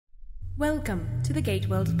Welcome to the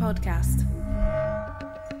Gateworld podcast.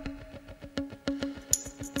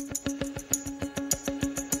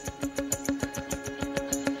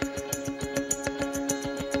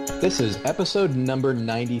 This is episode number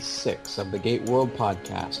 96 of the Gateworld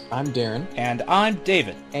podcast. I'm Darren. And I'm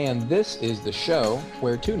David. And this is the show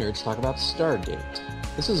where two nerds talk about Stargate.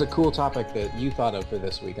 This is a cool topic that you thought of for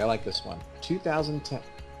this week. I like this one.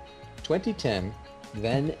 2010,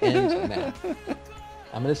 then and now.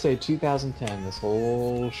 I'm going to say 2010 this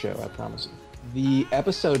whole show, I promise you. The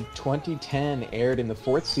episode 2010 aired in the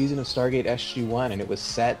fourth season of Stargate SG-1, and it was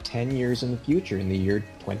set 10 years in the future in the year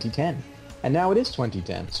 2010. And now it is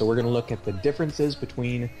 2010, so we're going to look at the differences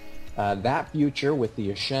between that future with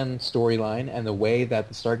the Ashen storyline and the way that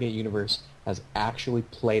the Stargate universe has actually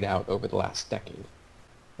played out over the last decade.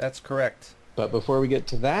 That's correct. But before we get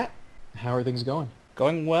to that, how are things going?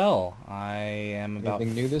 Going well. I am about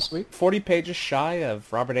Anything new this week? 40 pages shy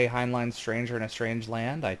of Robert A. Heinlein's Stranger in a Strange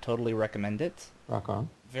Land. I totally recommend it. Rock on.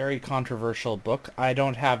 Very controversial book. I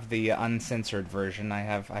don't have the uncensored version. I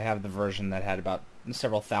have the version that had about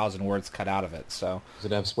several thousand words cut out of it. So Does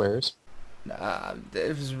it have swears? I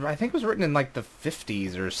think it was written in like the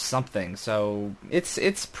 50s or something. So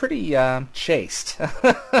it's pretty chaste,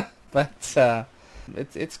 but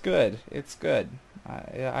it's good. It's good.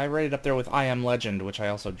 I read it up there with I Am Legend, which I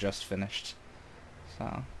also just finished.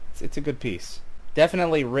 So it's a good piece.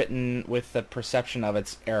 Definitely written with the perception of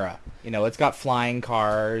its era. You know, it's got flying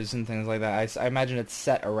cars and things like that. I imagine it's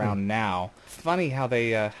set around now. Funny how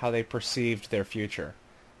they perceived their future,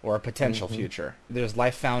 or a potential future. There's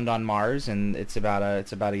life found on Mars, and it's about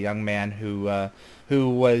a young man who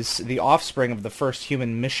was the offspring of the first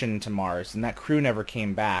human mission to Mars, and that crew never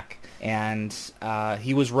came back. And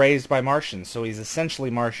he was raised by Martians, so he's essentially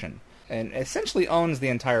Martian, and essentially owns the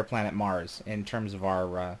entire planet Mars in terms of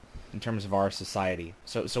our society.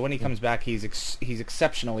 So when he comes back, he's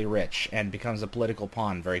exceptionally rich and becomes a political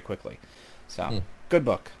pawn very quickly. So good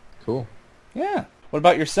book. Cool. Yeah. What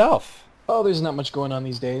about yourself? Oh, there's not much going on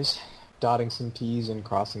these days. Dotting some T's and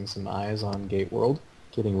crossing some I's on Gateworld.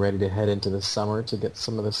 Getting ready to head into the summer to get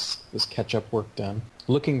some of this catch-up work done.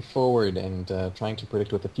 Looking forward and trying to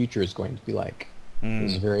predict what the future is going to be like.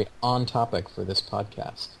 This is very on topic for this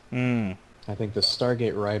podcast. I think the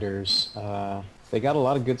Stargate writers, they got a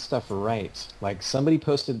lot of good stuff right. Like, somebody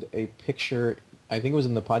posted a picture, I think it was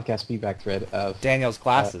in the podcast feedback thread, of Daniel's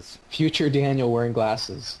glasses. Future Daniel wearing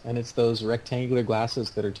glasses. And it's those rectangular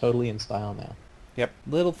glasses that are totally in style now. Yep,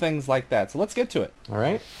 little things like that. So let's get to it. All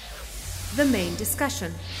right. The main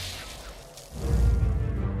discussion.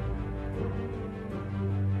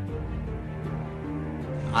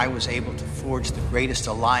 I was able to forge the greatest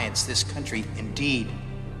alliance this country, indeed,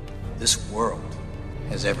 this world,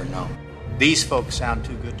 has ever known. These folks sound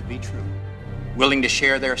too good to be true. Willing to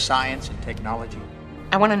share their science and technology.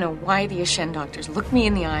 I want to know why the Ashen doctors looked me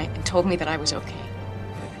in the eye and told me that I was okay.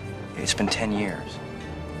 It's been 10 years.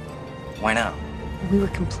 Why now? We were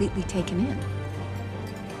completely taken in.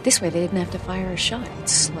 This way, they didn't have to fire a shot.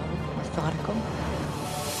 It's slow, methodical,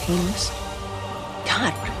 painless.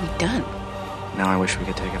 God, what have we done? Now I wish we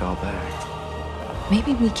could take it all back.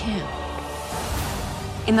 Maybe we can.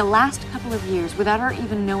 In the last couple of years, without our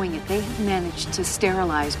even knowing it, they have managed to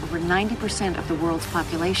sterilize over 90% of the world's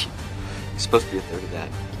population. It's supposed to be a third of that.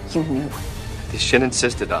 You knew. The Shin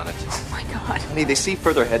insisted on it. Oh, my God. Honey, they see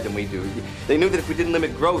further ahead than we do. They knew that if we didn't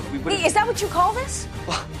limit growth, we would. Hey, is that what you call this?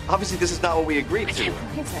 Well, obviously this is not what we agreed I to. can't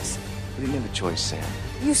believe this. We didn't have a choice, Sam.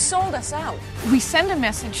 You sold us out. We send a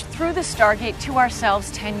message through the Stargate to ourselves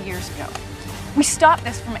 10 years ago. We stopped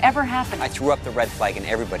this from ever happening. I threw up the red flag and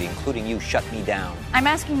everybody, including you, shut me down. I'm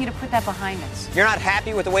asking you to put that behind us. You're not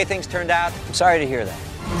happy with the way things turned out? I'm sorry to hear that.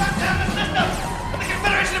 Shut down the system! The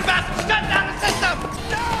Confederation of Bastards! Shut down the system!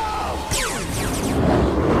 No!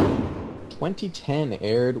 2010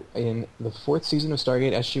 aired in the fourth season of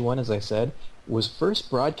Stargate SG-1, as I said, was first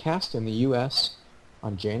broadcast in the U.S.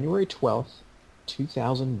 on January 12th,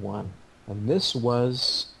 2001. And this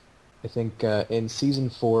was, I think, in Season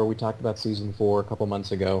 4, we talked about Season 4 a couple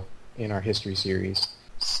months ago in our history series.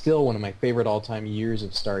 Still one of my favorite all-time years of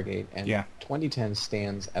Stargate, and 2010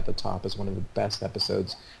 stands at the top as one of the best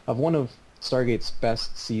episodes of one of Stargate's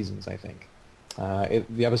best seasons, I think.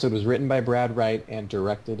 The episode was written by Brad Wright and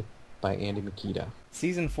directed by Andy Makita.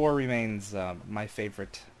 Season 4 remains my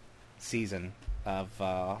favorite season of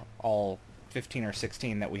all 15 or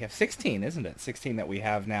 16 that we have. 16, isn't it? 16 that we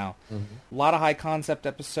have now. A lot of high concept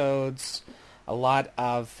episodes, a lot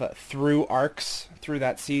of through arcs through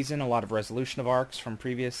that season, a lot of resolution of arcs from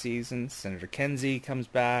previous seasons. Senator Kinsey comes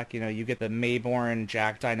back. You get the Mayborn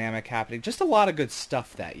Jack dynamic happening. Just a lot of good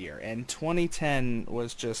stuff that year. And 2010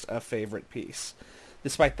 was just a favorite piece,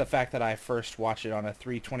 despite the fact that I first watched it on a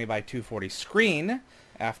 320 by 240 screen.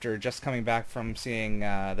 After just coming back from seeing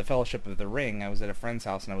The Fellowship of the Ring, I was at a friend's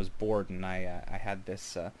house and I was bored, and I had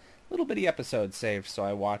this little bitty episode saved, so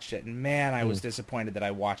I watched it. And man, I was disappointed that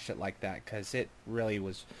I watched it like that, because it really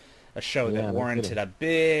was a show that warranted a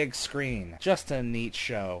big screen. Just a neat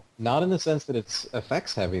show. Not in the sense that it's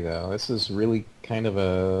effects heavy, though. This is really kind of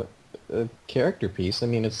a character piece. I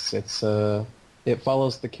mean, it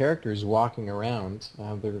follows the characters walking around.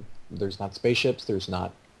 There's not spaceships. There's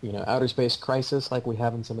not outer space crisis like we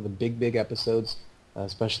have in some of the big episodes,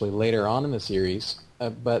 especially later on in the series.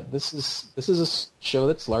 But this is a show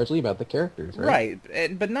that's largely about the characters, right?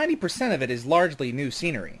 Right, but 90% of it is largely new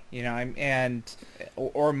scenery,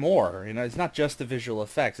 or more. It's not just the visual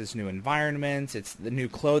effects; it's new environments, it's the new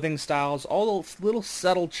clothing styles, all those little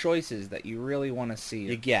subtle choices that you really want to see.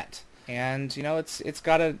 You get, and it's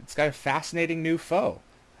got a fascinating new foe.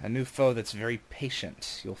 A new foe that's very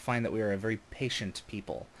patient. You'll find that we are a very patient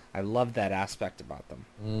people. I love that aspect about them.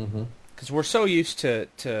 Mm-hmm. Because we're so used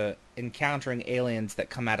to encountering aliens that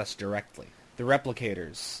come at us directly. The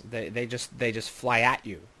replicators, they just fly at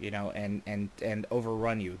you, and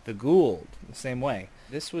overrun you. The Goa'uld, the same way.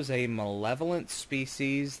 This was a malevolent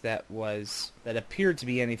species that appeared to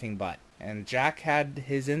be anything but. And Jack had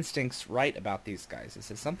his instincts right about these guys. He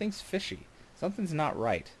said, something's fishy. Something's not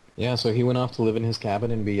right. Yeah, so he went off to live in his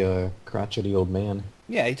cabin and be a crotchety old man.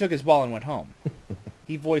 Yeah, he took his ball and went home.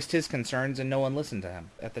 He voiced his concerns and no one listened to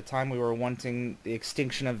him. At the time we were wanting the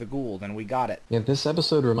extinction of the Goa'uld, and we got it. Yeah, this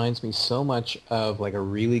episode reminds me so much of like a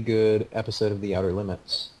really good episode of The Outer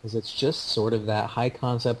Limits. Because it's just sort of that high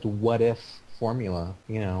concept what if formula.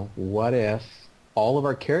 What if all of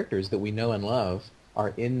our characters that we know and love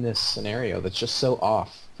are in this scenario that's just so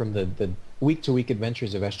off from the week-to-week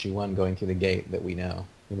adventures of SG-1 going through the gate that we know.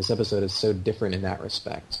 This episode is so different in that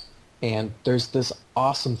respect. And there's this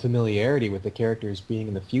awesome familiarity with the characters being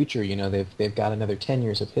in the future. They've got another 10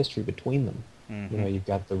 years of history between them. Mm-hmm. You've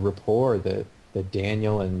got the rapport that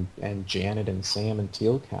Daniel and Janet and Sam and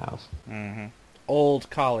Teal'c have. Mm-hmm. Old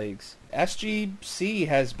colleagues. SGC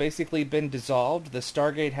has basically been dissolved. The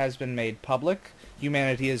Stargate has been made public.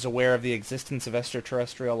 Humanity is aware of the existence of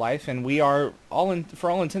extraterrestrial life, and we are,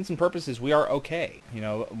 for all intents and purposes, we are okay.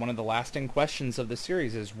 One of the lasting questions of the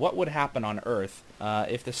series is what would happen on Earth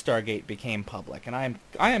if the Stargate became public. And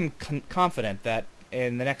I am confident that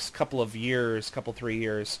in the next couple 3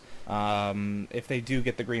 years, if they do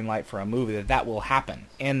get the green light for a movie, that will happen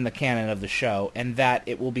in the canon of the show, and that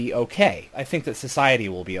it will be okay. I think that society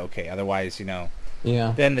will be okay. Otherwise,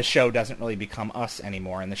 Yeah. then the show doesn't really become us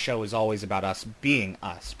anymore, and the show is always about us being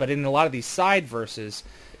us. But in a lot of these side verses,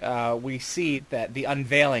 we see that the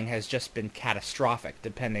unveiling has just been catastrophic,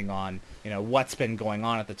 depending on what's been going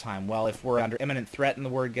on at the time. Well, if we're under imminent threat and the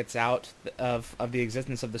word gets out of the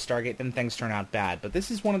existence of the Stargate, then things turn out bad. But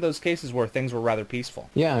this is one of those cases where things were rather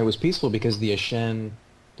peaceful. Yeah, it was peaceful because the Ashen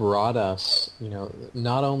brought us,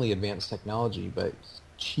 not only advanced technology, but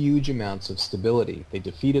huge amounts of stability. They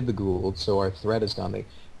defeated the Goa'uld, so our threat is gone.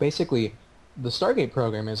 Basically, the Stargate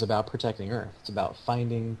program is about protecting Earth. It's about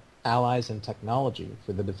finding allies and technology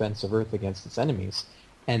for the defense of Earth against its enemies.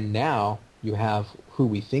 And now you have who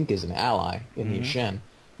we think is an ally in the Ashen,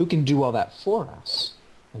 who can do all that for us.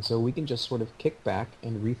 And so we can just sort of kick back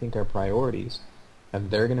and rethink our priorities.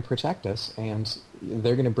 And they're going to protect us, and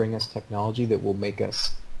they're going to bring us technology that will make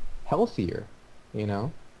us healthier,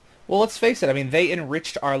 Well, let's face it. I mean, they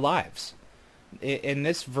enriched our lives. In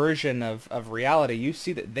this version of reality, you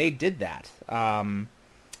see that they did that.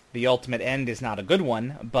 The ultimate end is not a good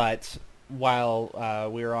one, but while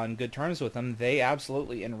we're on good terms with them, they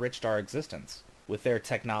absolutely enriched our existence with their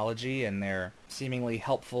technology and their seemingly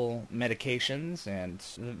helpful medications and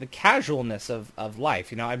the casualness of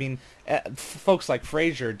life. Folks like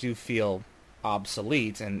Frasier do feel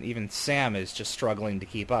obsolete, and even Sam is just struggling to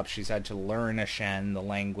keep up. She's had to learn Ashen, the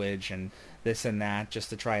language, and this and that just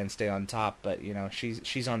to try and stay on top. But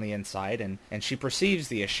she's on the inside, and she perceives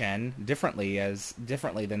the Ashen differently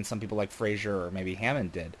than some people like Frasier or maybe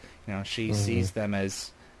Hammond did. She sees them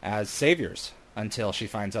as saviors until she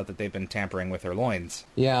finds out that they've been tampering with her loins.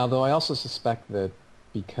 Yeah, although I also suspect that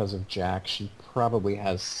because of Jack, she probably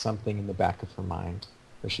has something in the back of her mind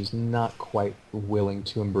where she's not quite willing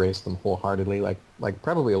to embrace them wholeheartedly, like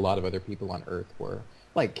probably a lot of other people on Earth were,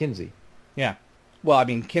 like Kinsey. Yeah. Well, I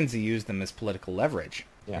mean, Kinsey used them as political leverage.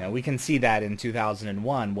 Yeah. We can see that in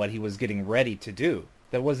 2001, what he was getting ready to do.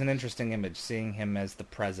 That was an interesting image, seeing him as the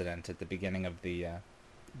president at the beginning of the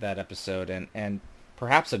that episode, and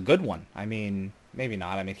perhaps a good one. I mean, maybe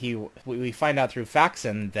not. I mean, we find out through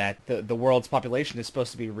Faxon that the world's population is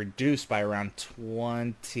supposed to be reduced by around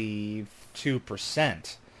 22%. I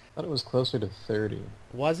thought it was closer to 30.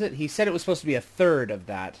 Was it? He said it was supposed to be a third of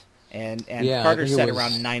that, and Yeah, Carter I think it said was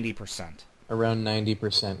around 90%. Around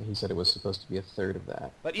 90%, he said it was supposed to be a third of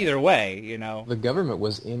that. But either way, you know, The government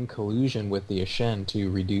was in collusion with the Ashen to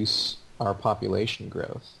reduce our population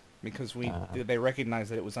growth. because they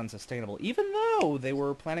recognized that it was unsustainable, even though they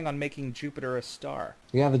were planning on making Jupiter a star.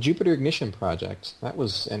 Yeah, the Jupiter Ignition Project, that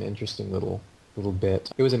was an interesting little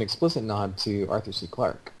bit. It was an explicit nod to Arthur C.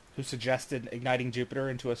 Clarke. Who suggested igniting Jupiter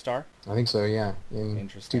into a star? I think so, yeah. In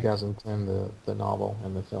Interesting. 2010, the novel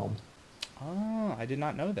and the film. Oh, I did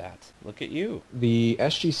not know that. Look at you. The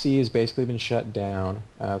SGC has basically been shut down.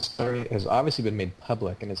 Stargate has obviously been made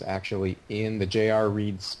public and is actually in the J.R.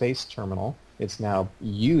 Reed Space Terminal. It's now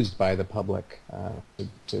used by the public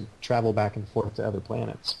to travel back and forth to other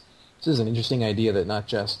planets. This is an interesting idea that not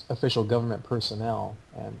just official government personnel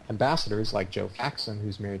and ambassadors like Joe Faxon,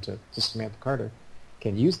 who's married to Samantha Carter,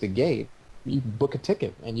 can use the gate. You book a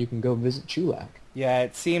ticket and you can go visit Chulak. Yeah,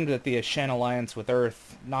 it seemed that the Ashen alliance with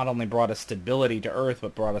Earth not only brought us stability to Earth,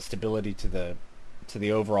 but brought us stability to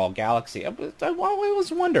the overall galaxy. I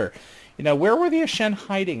always wonder, you know, where were the Ashen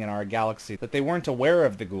hiding in our galaxy that they weren't aware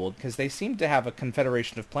of the Goa'uld? Because they seem to have a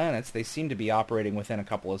confederation of planets. They seem to be operating within a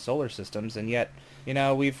couple of solar systems, and yet, you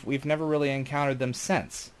know, we've never really encountered them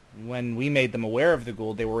since. When we made them aware of the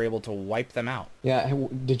Goa'uld, they were able to wipe them out. Yeah,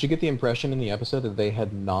 did you get the impression in the episode that they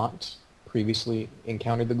had not previously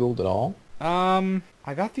encountered the Goa'uld at all?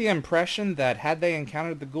 I got the impression that had they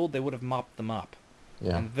encountered the Goa'uld, they would have mopped them up.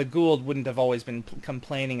 Yeah. And the Goa'uld wouldn't have always been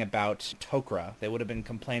complaining about Tok'ra. They would have been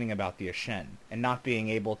complaining about the Ashen and not being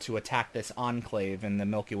able to attack this enclave in the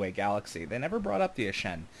Milky Way galaxy. They never brought up the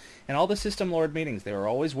Ashen. In all the System Lord meetings, they were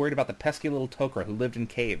always worried about the pesky little Tok'ra who lived in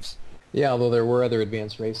caves. Yeah, although there were other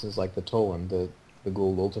advanced races like the Tolan, the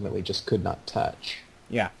Goa'uld ultimately just could not touch.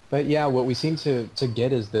 Yeah. But yeah, what we seem to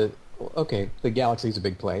get is that, okay, the galaxy's a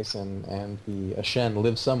big place, and the Ashen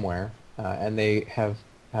live somewhere, and they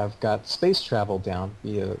have got space travel down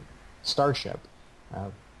via starship,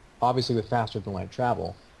 obviously with faster-than-light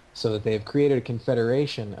travel, so that they have created a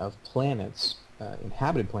confederation of planets,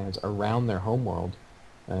 inhabited planets, around their homeworld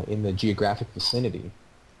in the geographic vicinity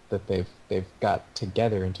that they've got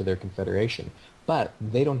together into their confederation. But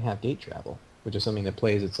they don't have gate travel, which is something that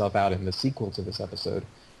plays itself out in the sequel to this episode,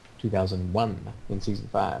 2001, in Season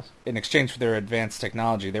 5. In exchange for their advanced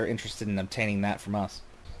technology, they're interested in obtaining that from us.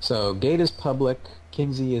 So, Gate is public,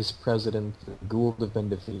 Kinsey is president, the Goa'uld have been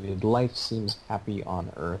defeated, life seems happy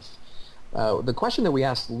on Earth. The question that we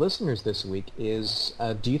asked listeners this week is,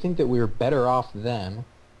 do you think that we were better off then,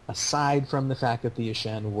 aside from the fact that the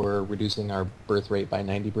Ashen were reducing our birth rate by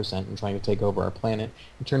 90% and trying to take over our planet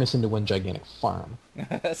and turn us into one gigantic farm?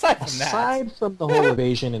 Aside from the whole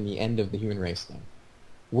invasion and the end of the human race thing,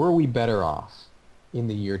 were we better off in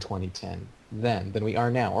the year 2010 then than we are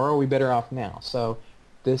now? Or are we better off now? So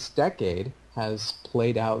this decade has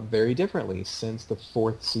played out very differently since the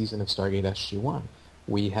 4th season of Stargate SG-1.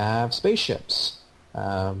 We have spaceships.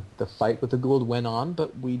 The fight with the Goa'uld went on,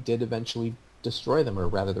 but we did eventually destroy them, or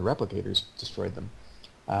rather the replicators destroyed them.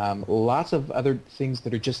 Lots of other things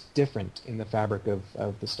that are just different in the fabric of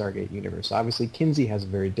the Stargate universe. Obviously, Kinsey has a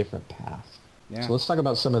very different path. Yeah. So let's talk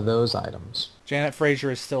about some of those items. Janet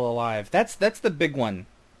Fraser is still alive. That's the big one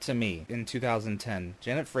to me in 2010.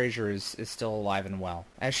 Janet Fraser is still alive and well,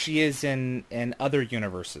 as she is in other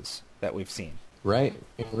universes that we've seen. Right,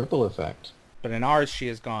 in Ripple Effect. But in ours, she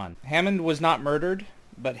is gone. Hammond was not murdered,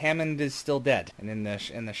 but Hammond is still dead. And in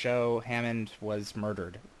the show, Hammond was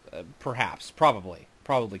murdered. Probably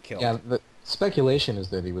killed. Yeah, the speculation is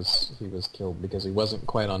that he was killed because he wasn't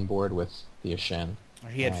quite on board with the Ashen.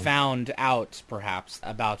 He had found out, perhaps,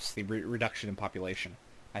 about the reduction in population.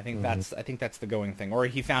 I think that's the going thing. Or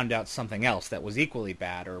he found out something else that was equally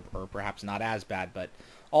bad, or perhaps not as bad, but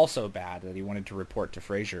also bad, that he wanted to report to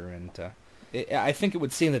Fraser. And I think it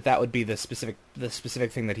would seem that would be the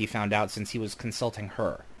specific thing that he found out, since he was consulting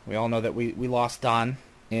her. We all know that we lost Don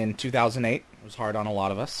in 2008. It was hard on a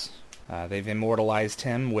lot of us. They've immortalized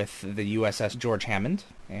him with the USS George Hammond,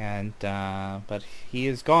 and but he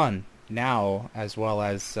is gone now, as well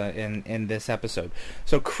as in this episode.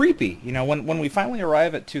 So creepy, you know, when we finally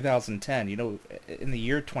arrive at 2010, you know, in the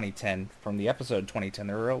year 2010, from the episode 2010,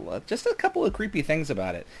 there were just a couple of creepy things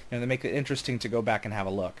about it, you know, that make it interesting to go back and have a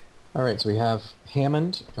look. All right, so we have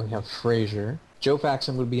Hammond and we have Fraser. Joe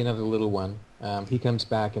Faxon would be another little one. He comes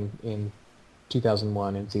back in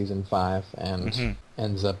 2001 in season 5 and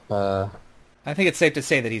ends up... I think it's safe to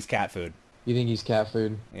say that he's cat food. You think he's cat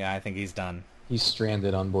food? Yeah, I think he's done. He's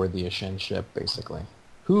stranded on board the Ashen ship, basically.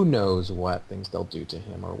 Who knows what things they'll do to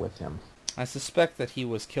him or with him. I suspect that he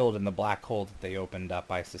was killed in the black hole that they opened up.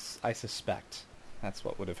 I suspect that's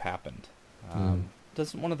what would have happened.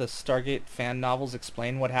 Doesn't one of the Stargate fan novels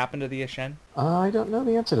explain what happened to the Ashen? I don't know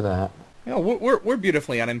the answer to that. You know, we're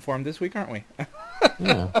beautifully uninformed this week, aren't we?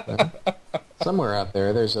 Yeah. Somewhere out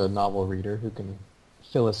there's a novel reader who can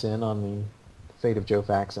fill us in on the fate of Joe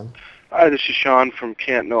Faxon. Hi, this is Sean from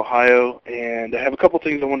Canton, Ohio, and I have a couple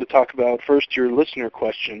things I wanted to talk about. First, your listener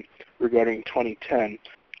question regarding 2010.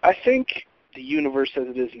 I think the universe as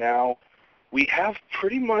it is now, we have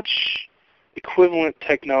pretty much equivalent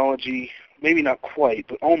technology, maybe not quite,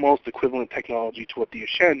 but almost equivalent technology to what the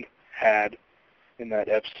Ashen had in that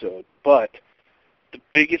episode. But the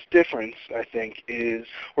biggest difference, I think, is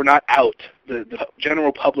we're not out. The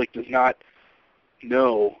general public does not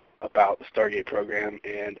know about the Stargate program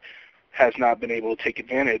and has not been able to take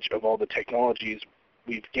advantage of all the technologies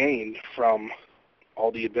we've gained from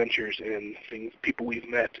all the adventures and things, people we've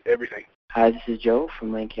met, everything. Hi, this is Joe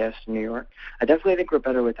from Lancaster, New York. I definitely think we're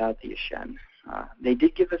better without the Ashen. They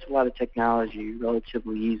did give us a lot of technology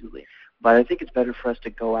relatively easily, but I think it's better for us to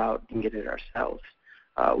go out and get it ourselves.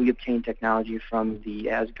 We obtained technology from the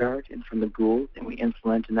Asgard and from the Goa'uld, and we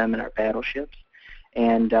implemented them in our battleships,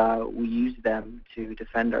 and we used them to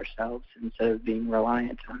defend ourselves instead of being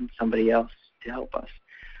reliant on somebody else to help us.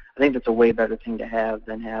 I think that's a way better thing to have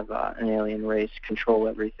than have an alien race control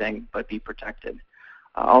everything but be protected.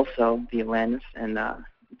 Also, the Atlantis and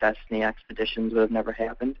Destiny expeditions would have never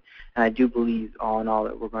happened, and I do believe all in all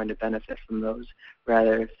that we're going to benefit from those,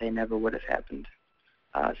 rather if they never would have happened.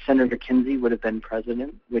 Senator Kinsey would have been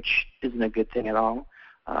president, which isn't a good thing at all,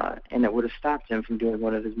 and it would have stopped him from doing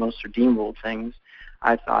one of his most redeemable things,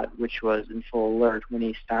 I thought, which was in full alert when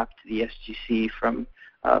he stopped the SGC from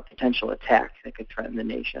potential attack that could threaten the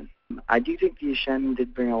nation. I do think the Ashen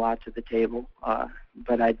did bring a lot to the table,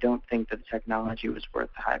 but I don't think that the technology was worth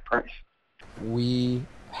the high price. We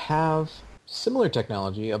have similar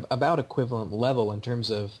technology of about equivalent level in terms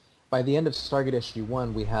of, by the end of Stargate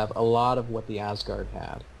SG-1, we have a lot of what the Asgard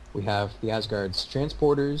had. We have the Asgard's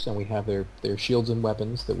transporters, and we have their shields and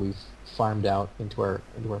weapons that we've farmed out into our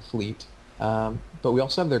fleet. But we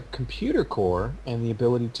also have their computer core and the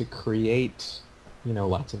ability to create,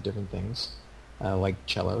 lots of different things, like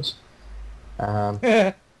cellos. And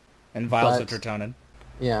vials of Tritonin.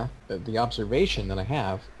 Yeah, the observation that I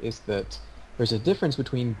have is that there's a difference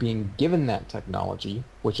between being given that technology,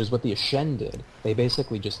 which is what the Ashen did. They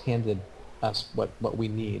basically just handed us what we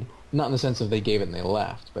need. Not in the sense of they gave it and they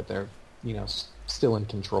left, but they're, still in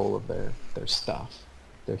control of their stuff.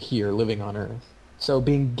 They're here, living on Earth. So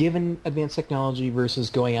being given advanced technology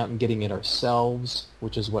versus going out and getting it ourselves,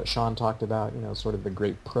 which is what Sean talked about, sort of the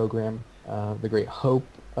great program, the great hope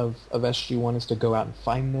of SG-1 is to go out and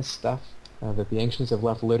find this stuff that the Ancients have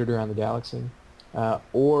left littered around the galaxy.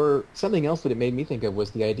 Or something else that it made me think of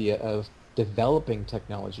was the idea of developing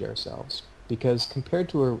technology ourselves. Because compared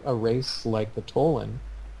to a race like the Tolan,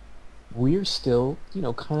 we're still,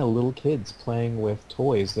 kind of little kids playing with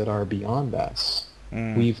toys that are beyond us.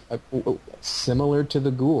 We've, similar to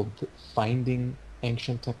the Goa'uld, finding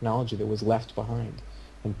ancient technology that was left behind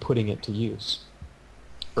and putting it to use.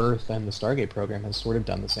 Earth and the Stargate program has sort of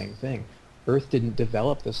done the same thing. Earth didn't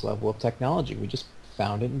develop this level of technology. We just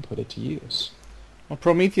found it and put it to use. Well,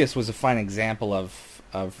 Prometheus was a fine example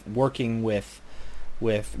of working with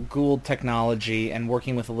Goa'uld technology and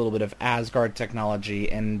working with a little bit of Asgard technology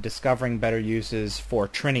and discovering better uses for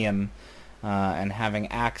trinium. And having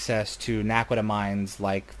access to Naquadah mines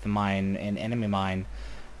like the mine in Enemy Mine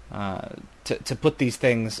to put these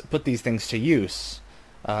things to use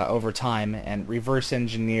over time and reverse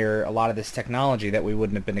engineer a lot of this technology that we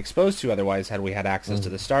wouldn't have been exposed to otherwise had we had access to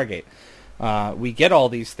the Stargate. We get all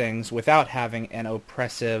these things without having an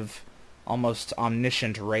oppressive, almost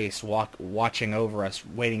omniscient race watching over us,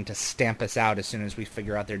 waiting to stamp us out as soon as we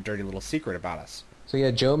figure out their dirty little secret about us. So yeah,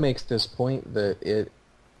 Joe makes this point that it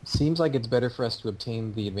seems like it's better for us to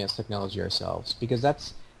obtain the advanced technology ourselves, because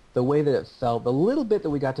that's the way that it felt, the little bit that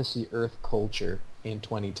we got to see Earth culture in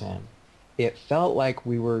 2010. It felt like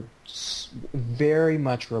we were very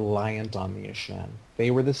much reliant on the Ashen. They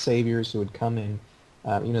were the saviors who would come in.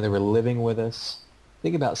 They were living with us.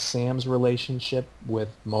 Think about Sam's relationship with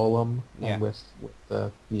Molam and with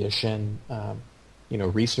the Ashen,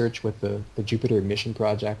 research with the Jupiter Ignition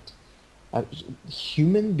Project.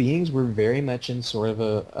 Human beings were very much in sort of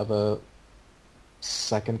a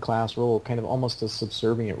second-class role, kind of almost a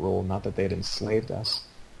subservient role, not that they had enslaved us.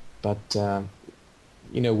 But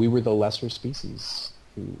we were the lesser species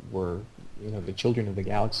who were, the children of the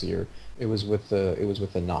galaxy. Or it was with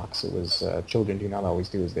the Nox. It was children do not always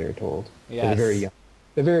do as they are told. Yes.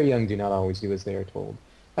 The very young do not always do as they are told.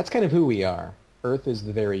 That's kind of who we are. Earth is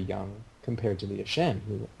the very young compared to the Ashen,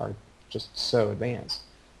 who are just so advanced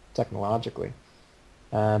technologically.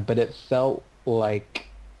 But it felt like,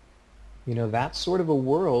 that sort of a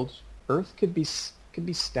world, Earth could be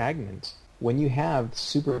stagnant. When you have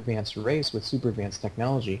super advanced race with super advanced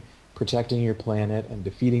technology, protecting your planet and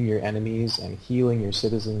defeating your enemies and healing your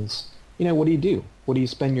citizens, what do you do? What do you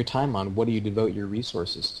spend your time on? What do you devote your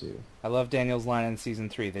resources to? I love Daniel's line in Season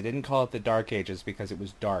 3. They didn't call it the Dark Ages because it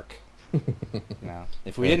was dark. No.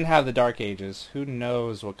 If we didn't have the Dark Ages, who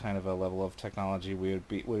knows what kind of a level of technology we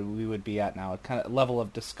would be at now, a kind of level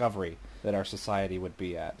of discovery that our society would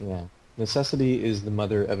be at. Yeah. Necessity is the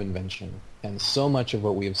mother of invention. And so much of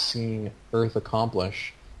what we have seen Earth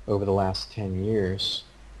accomplish over the last 10 years,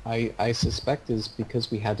 I suspect is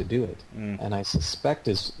because we had to do it. And I suspect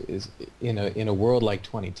is in a world like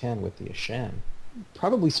 2010 with the Ashen,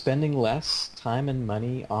 probably spending less time and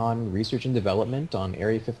money on research and development on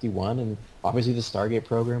Area 51, and obviously the Stargate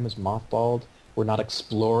program is mothballed. We're not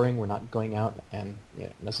exploring. We're not going out and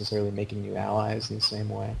necessarily making new allies in the same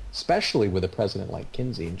way, especially with a president like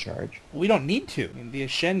Kinsey in charge. We don't need to. I mean, the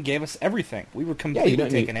Ashen gave us everything. We were completely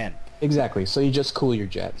taken in. Exactly. So you just cool your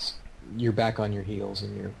jets. You're back on your heels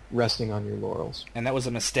and you're resting on your laurels. And that was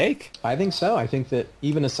a mistake? I think so. I think that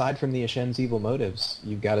even aside from the Ashen's evil motives,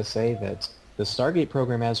 you've got to say that the Stargate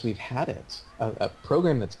program as we've had it, a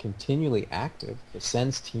program that's continually active, that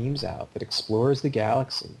sends teams out, that explores the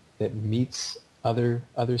galaxy, that meets other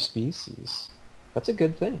species, that's a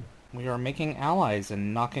good thing. We are making allies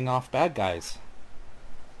and knocking off bad guys.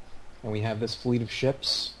 And we have this fleet of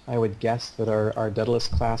ships. I would guess that our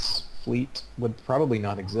Daedalus-class fleet would probably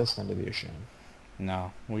not exist under the Ashen.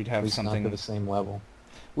 No, we'd have something... not to the same level.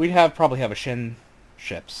 We'd probably have Ashen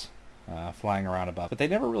ships flying around above. But they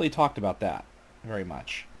never really talked about that very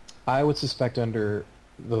much. I would suspect under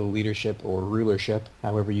the leadership or rulership,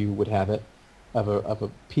 however you would have it, of a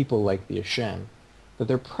people like the Ashen, that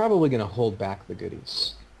they're probably going to hold back the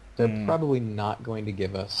goodies. They're probably not going to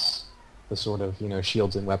give us the sort of,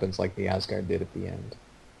 shields and weapons like the Asgard did at the end.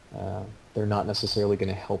 They're not necessarily going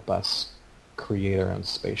to help us create our own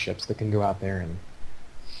spaceships that can go out there and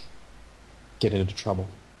get into trouble.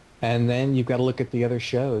 And then you've got to look at the other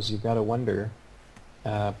shows. You've got to wonder,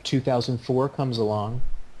 2004 comes along.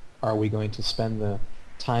 Are we going to spend the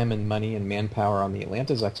time and money and manpower on the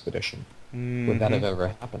Atlantis expedition? Would that have ever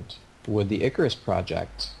happened? Would the Icarus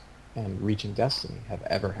project and Reaching Destiny have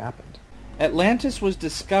ever happened? Atlantis was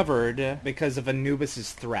discovered because of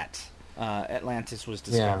Anubis' threat. Atlantis was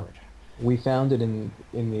discovered. Yeah. We found it in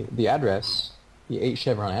the address, the 8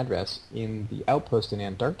 chevron address, in the outpost in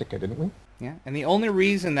Antarctica, didn't we? Yeah, and the only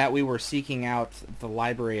reason that we were seeking out the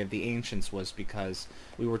Library of the Ancients was because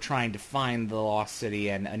we were trying to find the Lost City,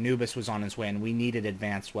 and Anubis was on his way, and we needed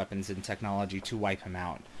advanced weapons and technology to wipe him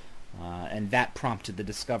out. And that prompted the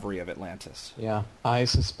discovery of Atlantis. Yeah, I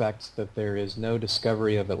suspect that there is no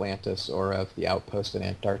discovery of Atlantis or of the outpost in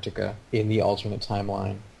Antarctica in the alternate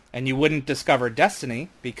timeline. And you wouldn't discover Destiny,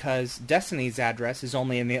 because Destiny's address is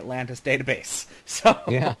only in the Atlantis database. So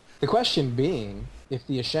yeah. The question being, if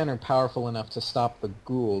the Ashen are powerful enough to stop the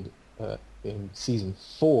Goa'uld in Season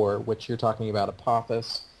 4, which you're talking about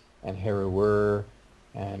Apophis and Heru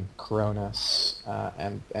and Cronus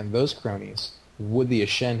and those cronies, would the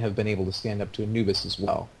Ashen have been able to stand up to Anubis as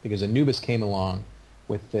well? Because Anubis came along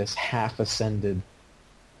with this half-ascended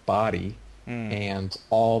body and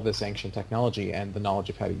all this ancient technology and the knowledge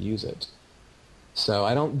of how to use it. So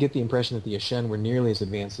I don't get the impression that the Ashen were nearly as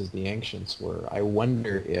advanced as the Ancients were. I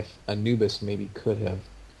wonder if Anubis maybe could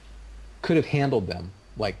have handled them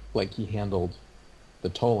like he handled the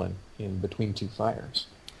Tolan in Between Two Fires.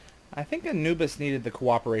 I think Anubis needed the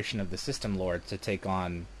cooperation of the System Lords to take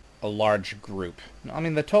on a large group. I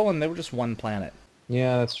mean, the Tolan, they were just one planet.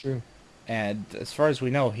 Yeah, that's true. And as far as we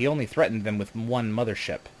know, he only threatened them with one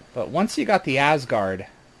mothership. But once he got the Asgard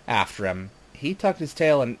after him, he tucked his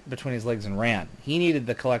tail in between his legs and ran. He needed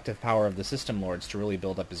the collective power of the System Lords to really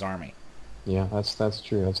build up his army. Yeah, that's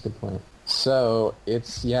true. That's a good point. So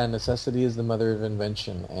necessity is the mother of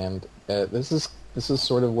invention, and this is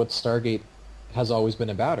sort of what Stargate has always been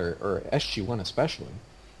about, or SG-1 especially,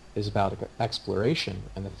 is about exploration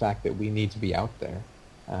and the fact that we need to be out there.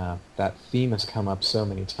 That theme has come up so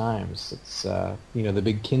many times. It's the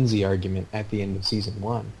big Kinsey argument at the end of Season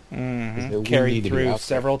 1. Mm-hmm. Carried through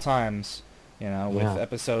several times, with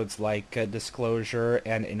episodes like Disclosure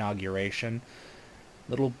and Inauguration.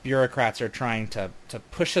 Little bureaucrats are trying to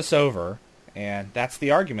push us over And that's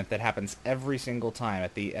the argument that happens every single time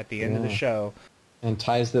at the end of the show. And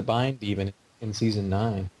ties that bind even in season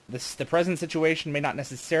 9. The present situation may not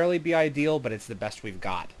necessarily be ideal, but it's the best we've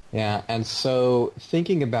got. Yeah, and so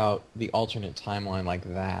thinking about the alternate timeline like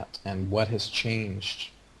that and what has changed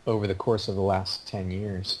over the course of the last 10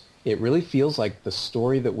 years, it really feels like the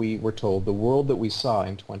story that we were told, the world that we saw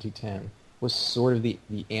in 2010, was sort of the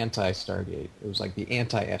anti-Stargate. It was like the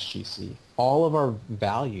anti-SGC. All of our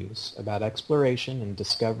values about exploration and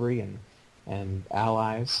discovery and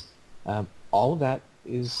allies, all of that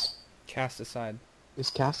is cast aside.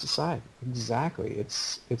 Exactly.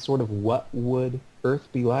 It's sort of what would Earth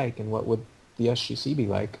be like and what would the SGC be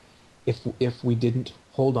like if we didn't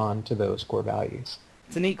hold on to those core values.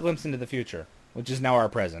 It's a neat glimpse into the future, which is now our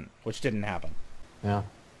present, which didn't happen. Yeah.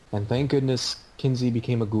 And thank goodness Kinsey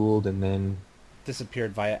became a Goa'uld and then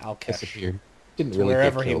disappeared via Alkesh. Didn't really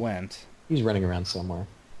wherever he went. He's running around somewhere.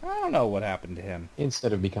 I don't know what happened to him.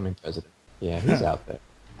 Instead of becoming president. Yeah, he's out there.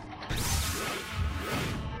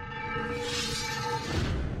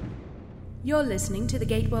 You're listening to the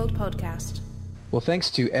Gateworld Podcast. Well, thanks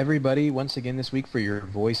to everybody once again this week for your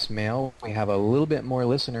voicemail. We have a little bit more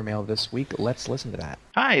listener mail this week. Let's listen to that.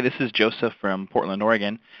 Hi, this is Joseph from Portland,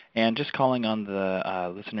 Oregon, and just calling on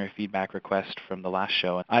the listener feedback request from the last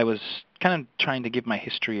show. I was kind of trying to give my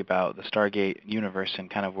history about the Stargate universe and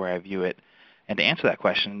kind of where I view it. And to answer that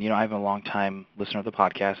question, I'm a long-time listener of the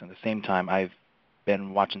podcast, and at the same time, I've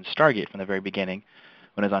been watching Stargate from the very beginning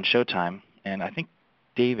when it was on Showtime, and I think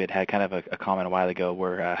David had kind of a comment a while ago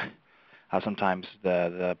where how sometimes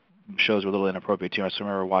the shows were a little inappropriate too. I still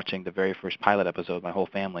remember watching the very first pilot episode with my whole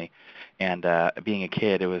family, and being a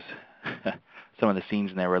kid, it was some of the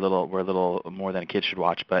scenes in there were a little more than a kid should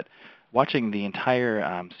watch. But watching the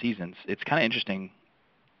entire seasons, it's kind of interesting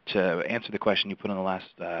to answer the question you put on the last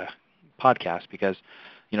podcast because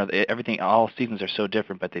all seasons are so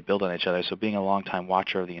different, but they build on each other. So being a long-time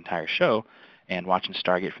watcher of the entire show and watching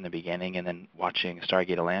Stargate from the beginning, and then watching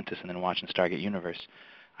Stargate Atlantis, and then watching Stargate Universe,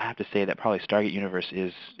 I have to say that probably Stargate Universe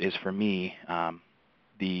is for me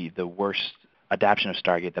the worst adaptation of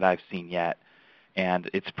Stargate that I've seen yet. And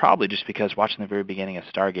it's probably just because watching the very beginning of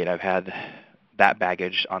Stargate, I've had that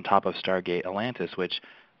baggage on top of Stargate Atlantis, which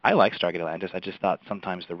I like Stargate Atlantis. I just thought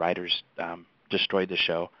sometimes the writers destroyed the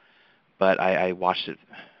show. But I watched it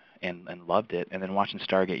and loved it. And then watching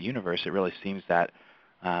Stargate Universe, it really seems that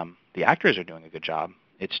the actors are doing a good job.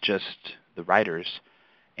 It's just the writers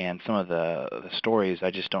and some of the stories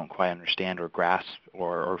I just don't quite understand or grasp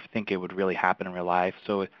or think it would really happen in real life.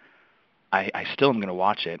 So I still am going to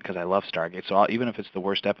watch it because I love Stargate. So even if it's the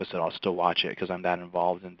worst episode, I'll still watch it because I'm that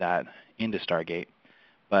involved and that into Stargate.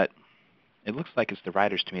 But it looks like it's the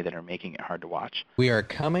writers to me that are making it hard to watch. We are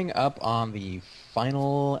coming up on the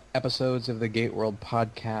final episodes of the Gateworld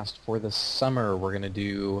podcast for the summer. We're going to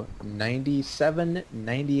do 97,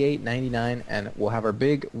 98, 99, and we'll have our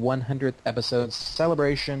big 100th episode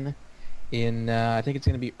celebration in, I think it's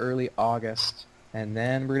going to be early August. And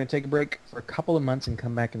then we're going to take a break for a couple of months and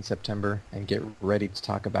come back in September and get ready to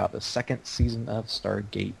talk about the second season of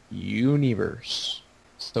Stargate Universe.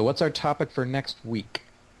 So what's our topic for next week?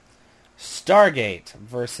 Stargate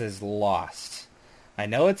versus Lost. I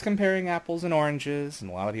know it's comparing apples and oranges,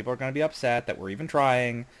 and a lot of people are going to be upset that we're even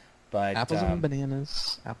trying, but... Apples and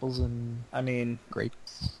bananas, apples and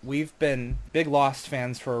grapes. We've been big Lost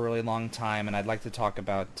fans for a really long time, and I'd like to talk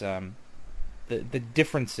about the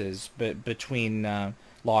differences between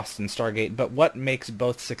Lost and Stargate, but what makes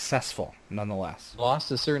both successful, nonetheless. Lost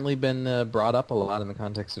has certainly been brought up a lot in the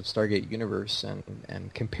context of Stargate Universe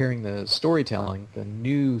and comparing the storytelling, the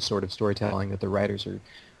new sort of storytelling that the writers are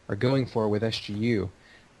going for with SGU.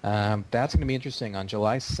 That's going to be interesting on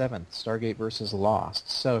July 7th, Stargate versus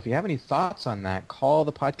Lost. So if you have any thoughts on that, call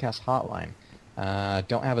the podcast hotline.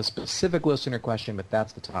 Don't have a specific listener question, but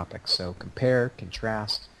that's the topic. So compare,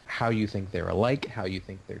 contrast, how you think they're alike, how you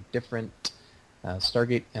think they're different.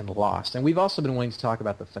 Stargate and Lost. And we've also been wanting to talk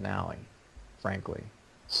about the finale, frankly.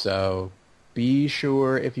 So be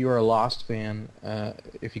sure, if you are a Lost fan,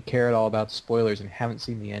 if you care at all about spoilers and haven't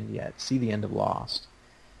seen the end yet, see the end of Lost.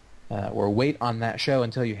 Or wait on that show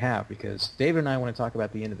until you have, because David and I want to talk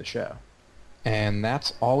about the end of the show. And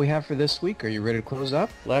that's all we have for this week. Are you ready to close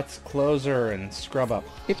up? Let's close her and scrub up.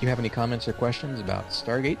 If you have any comments or questions about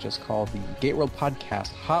Stargate, just call the Gateworld Podcast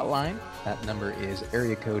hotline. That number is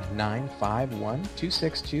area code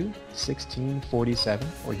 951-262-1647,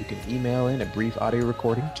 or you can email in a brief audio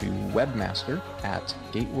recording to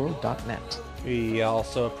webmaster@gateworld.net. We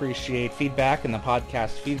also appreciate feedback in the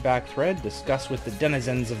podcast feedback thread. Discuss with the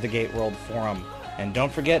denizens of the Gateworld forum. And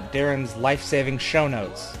don't forget Darren's life-saving show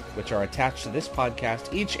notes, which are attached to this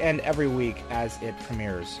podcast each and every week as it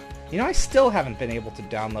premieres. You know, I still haven't been able to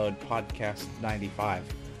download Podcast 95.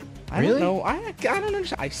 I don't know. I don't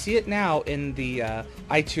understand. I see it now in the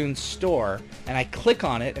iTunes store, and I click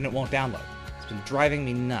on it, and it won't download. It's been driving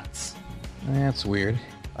me nuts. That's weird.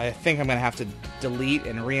 I think I'm going to have to delete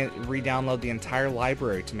and re-download the entire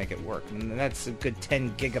library to make it work. And that's a good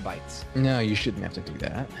 10 gigabytes. No, you shouldn't have to do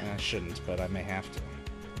that. I shouldn't, but I may have to.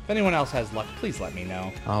 If anyone else has luck, please let me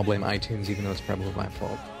know. I'll blame iTunes, even though it's probably my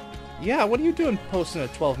fault. Yeah, what are you doing posting a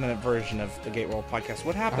 12-minute version of the Gateworld podcast?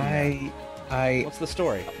 What happened there? What's the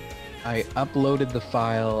story? I uploaded the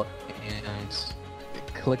file and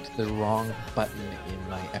clicked the wrong button in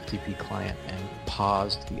my FTP client and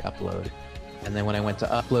paused the upload. And then when I went to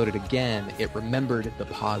upload it again, it remembered the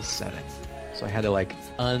pause setting. So I had to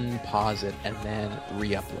unpause it and then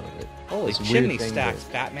re-upload it. Holy chimney stacks,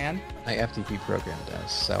 Batman. My FTP program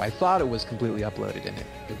does. So I thought it was completely uploaded and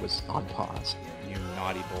it was on pause. You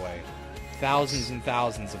naughty boy. Thousands and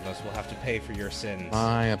thousands of us will have to pay for your sins.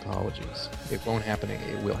 My apologies. It won't happen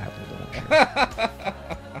again. It will happen again, I'm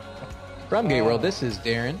sure. From Gateworld, this is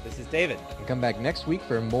Darren. This is David. And come back next week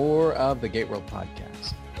for more of the Gateworld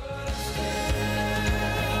podcast.